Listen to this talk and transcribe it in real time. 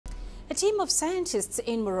A team of scientists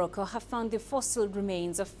in Morocco have found the fossil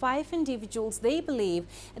remains of 5 individuals they believe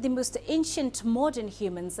are the most ancient modern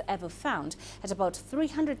humans ever found. At about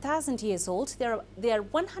 300,000 years old, they are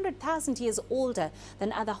 100,000 years older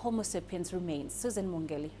than other Homo sapiens remains.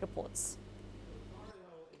 Mwongeli reports.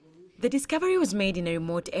 The discovery was made in a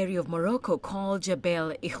remote area of Morocco called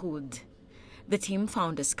Jebel Ihud. The team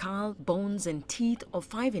found a skull, bones and teeth of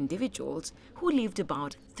 5 individuals who lived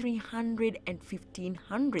about 300 and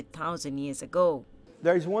 1,500,000 years ago.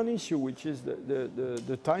 There is one issue, which is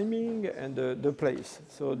the timing and the place.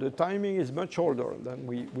 So the timing is much older than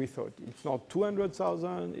we thought. It's not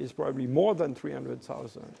 200,000, it's probably more than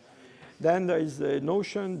 300,000. Then there is the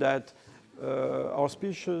notion that our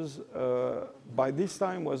species by this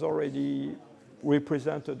time was already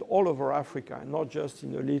represented all over Africa, and not just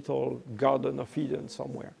in a little Garden of Eden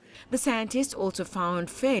somewhere. The scientists also found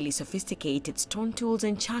fairly sophisticated stone tools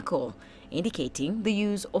and charcoal, indicating the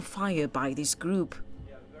use of fire by this group.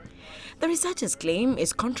 The researchers' claim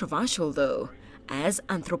is controversial though, as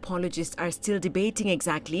anthropologists are still debating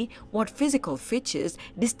exactly what physical features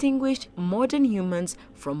distinguished modern humans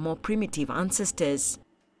from more primitive ancestors.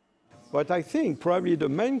 But I think probably the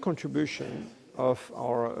main contribution of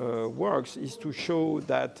our works is to show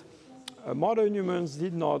that modern humans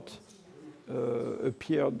did not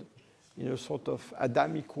appear in a sort of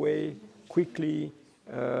Adamic way, quickly,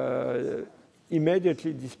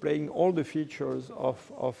 immediately displaying all the features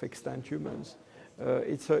of extant humans.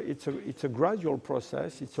 It's a gradual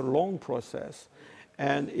process, it's a long process,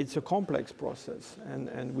 and it's a complex process.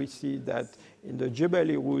 And we see that in the Jebel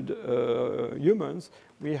Ihud humans,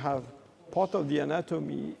 we have part of the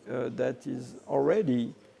anatomy that is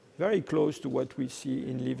already very close to what we see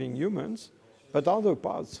in living humans, but other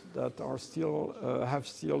parts that are still have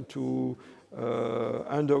to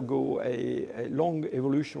undergo a long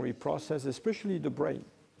evolutionary process, especially the brain.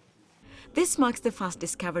 This marks the first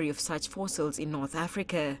discovery of such fossils in North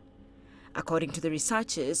Africa. According to the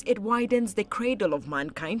researchers, it widens the cradle of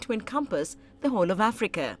mankind to encompass the whole of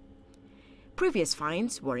Africa. Previous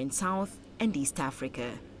finds were in South and East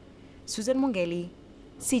Africa. Mwongeli,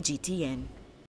 CGTN.